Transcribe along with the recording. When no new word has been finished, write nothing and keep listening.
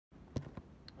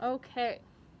Okay,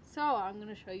 so I'm going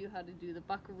to show you how to do the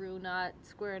buckaroo knot,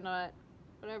 square knot,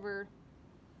 whatever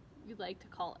you'd like to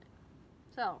call it.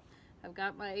 So I've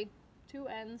got my two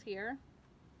ends here.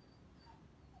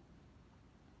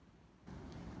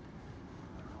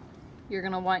 You're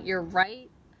going to want your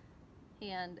right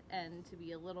hand end to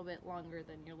be a little bit longer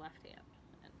than your left hand.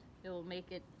 And it will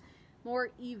make it more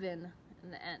even in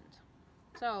the end.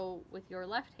 So with your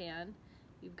left hand,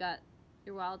 you've got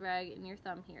your wild rag and your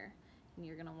thumb here. And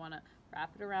you're going to want to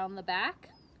wrap it around the back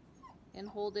and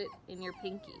hold it in your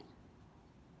pinky.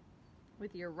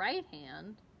 With your right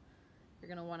hand, you're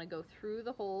going to want to go through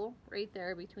the hole right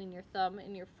there between your thumb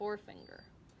and your forefinger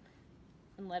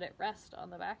and let it rest on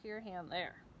the back of your hand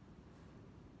there.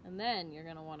 And then you're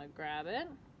going to want to grab it,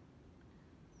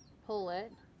 pull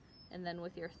it, and then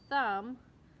with your thumb,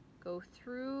 go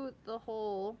through the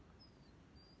hole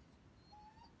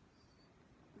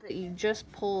that you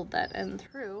just pulled that end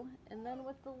through, and then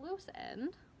with the loose end,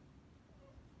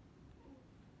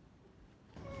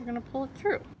 you're going to pull it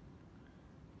through.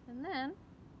 And then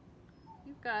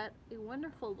you've got a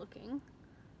wonderful looking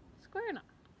square knot,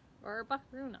 or a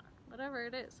buckaroo knot, whatever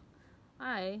it is.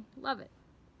 I love it.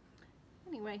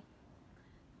 Anyway,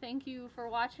 thank you for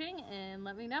watching, and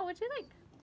let me know what you think.